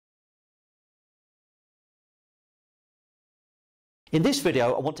In this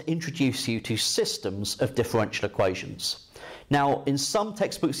video, I want to introduce you to systems of differential equations. Now, in some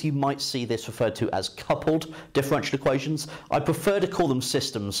textbooks, you might see this referred to as coupled differential equations. I prefer to call them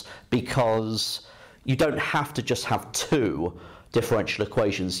systems because you don't have to just have two differential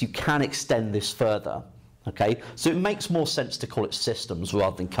equations. You can extend this further, okay? So it makes more sense to call it systems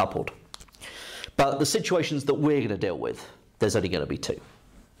rather than coupled. But the situations that we're going to deal with, there's only going to be two.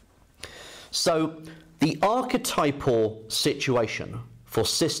 So the archetypal situation for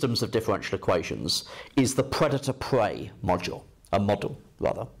systems of differential equations is the predator-prey model.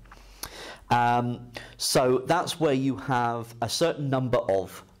 So that's where you have a certain number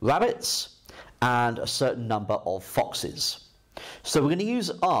of rabbits and a certain number of foxes. So we're going to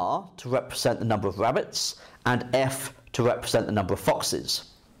use R to represent the number of rabbits and F to represent the number of foxes.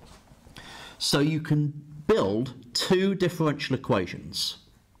 So you can build two differential equations.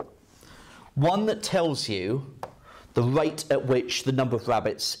 One that tells you the rate at which the number of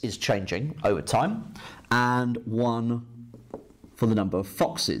rabbits is changing over time, and one for the number of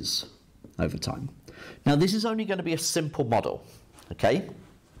foxes over time. Now this is only going to be a simple model, okay?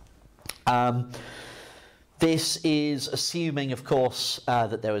 This is assuming, of course,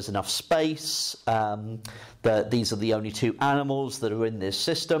 that there is enough space, that these are the only two animals that are in this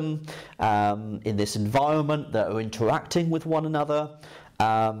system, in this environment, that are interacting with one another.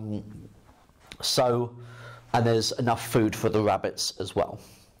 And there's enough food for the rabbits as well,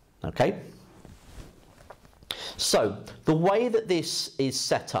 okay? So the way that this is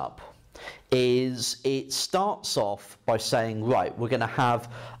set up is it starts off by saying, right, we're going to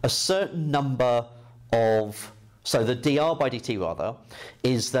have a certain number of, so the dr by dt rather,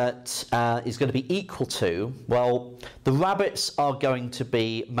 is going to be equal to, well, the rabbits are going to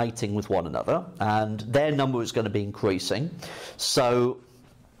be mating with one another and their number is going to be increasing. So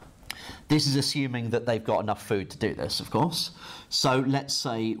this is assuming that they've got enough food to do this, of course. So let's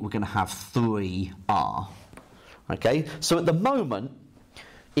say we're going to have 3r. Okay, so at the moment,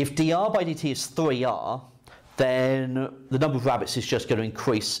 if dr by dt is 3r, then the number of rabbits is just going to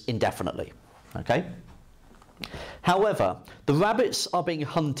increase indefinitely. Okay. However, the rabbits are being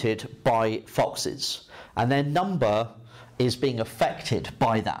hunted by foxes, and their number is being affected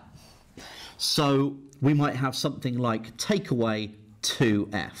by that. So we might have something like take away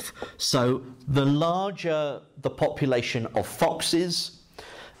 2f. So the larger the population of foxes,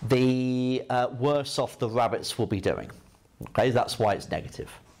 the worse off the rabbits will be doing. Okay, that's why it's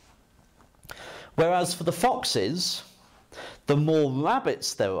negative. Whereas for the foxes, the more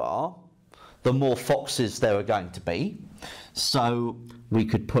rabbits there are, the more foxes there are going to be. So we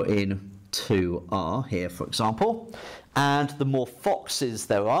could put in 2r here, for example, and the more foxes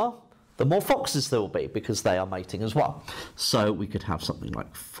there are, the more foxes there will be, because they are mating as well. So we could have something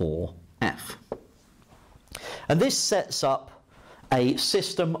like 4f. And this sets up a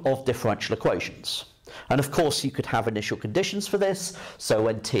system of differential equations. And of course you could have initial conditions for this. So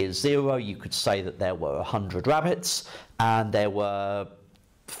when t is 0, you could say that there were 100 rabbits and there were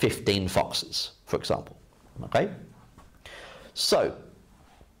 15 foxes, for example. Okay? So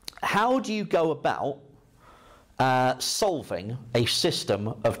how do you go about solving a system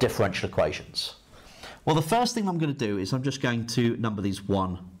of differential equations? Well, the first thing I'm going to do is I'm just going to number these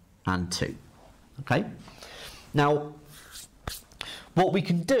 1 and 2. Okay? Now, what we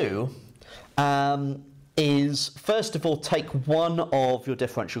can do is, first of all, take one of your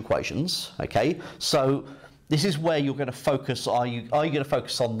differential equations. Okay? So this is where you're going to focus. Are you going to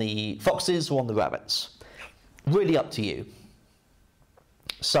focus on the foxes or on the rabbits? Really up to you.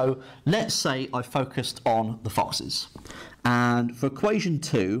 So let's say I focused on the foxes, and for equation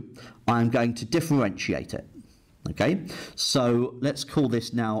 2 I'm going to differentiate it. Okay, so let's call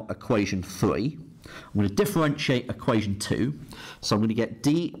this now equation 3. I'm going to differentiate equation 2, so I'm going to get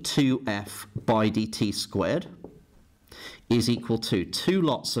d2f by dt squared is equal to 2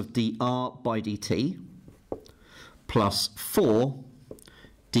 lots of dr by dt plus 4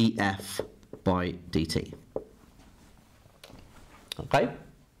 df by dt. Okay?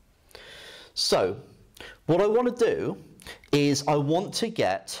 So, what I want to do is I want to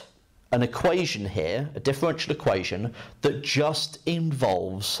get an equation here, a differential equation, that just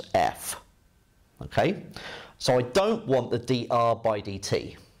involves f. Okay? So I don't want the dr by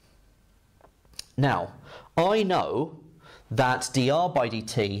dt. Now, I know that dr by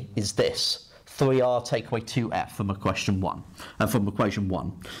dt is this, 3r take away 2f from equation 1.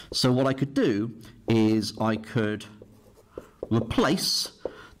 So what I could do is I could replace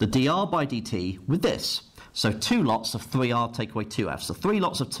the dr by dt with this. So 2 lots of 3r take away 2f. So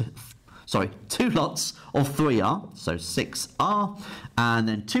 2 lots of 3r, so 6r, and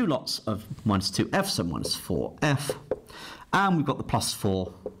then 2 lots of minus 2f, so minus 4f, and we've got the plus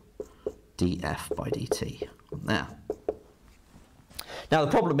 4 df by dt on there. Now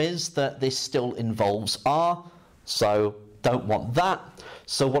the problem is that this still involves r, so don't want that.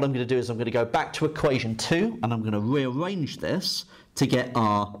 So what I'm going to do is I'm going to go back to equation 2 and I'm going to rearrange this to get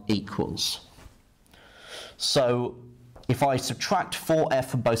r equals. So if I subtract 4f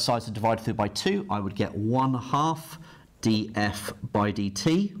from both sides and divide through by 2, I would get 1/2 df by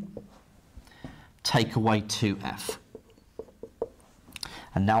dt, take away 2f.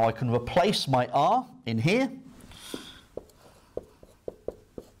 And now I can replace my r in here.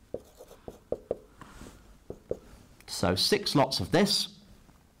 So 6 lots of this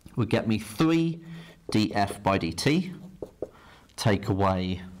would get me 3 df by dt, take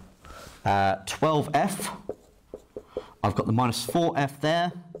away 12f. I've got the minus 4f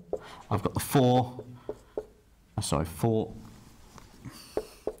there. I've got the 4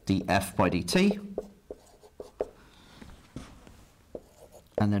 df by dt.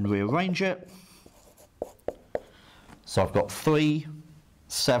 And then rearrange it. So I've got 3,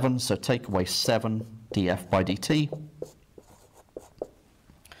 7, so take away 7 df by dt.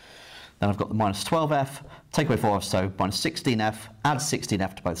 Then I've got the minus 12f, take away 4f, so minus 16f, add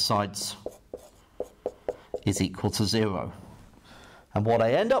 16f to both sides, is equal to 0. And what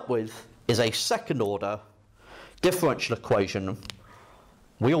I end up with is a second order differential equation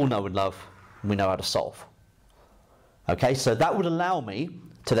we all know and love, and we know how to solve. Okay, so that would allow me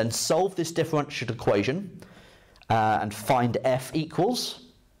to then solve this differential equation and find f equals,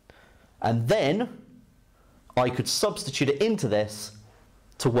 and then I could substitute it into this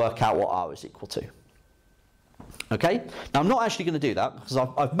to work out what r is equal to. Okay, now I'm not actually going to do that because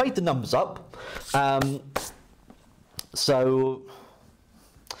I've made the numbers up, so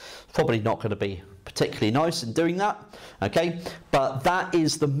probably not going to be particularly nice in doing that. Okay, but that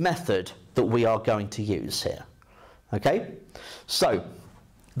is the method that we are going to use here. Okay, so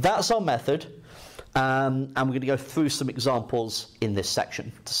that's our method, and we're going to go through some examples in this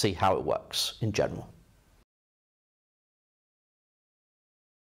section to see how it works in general.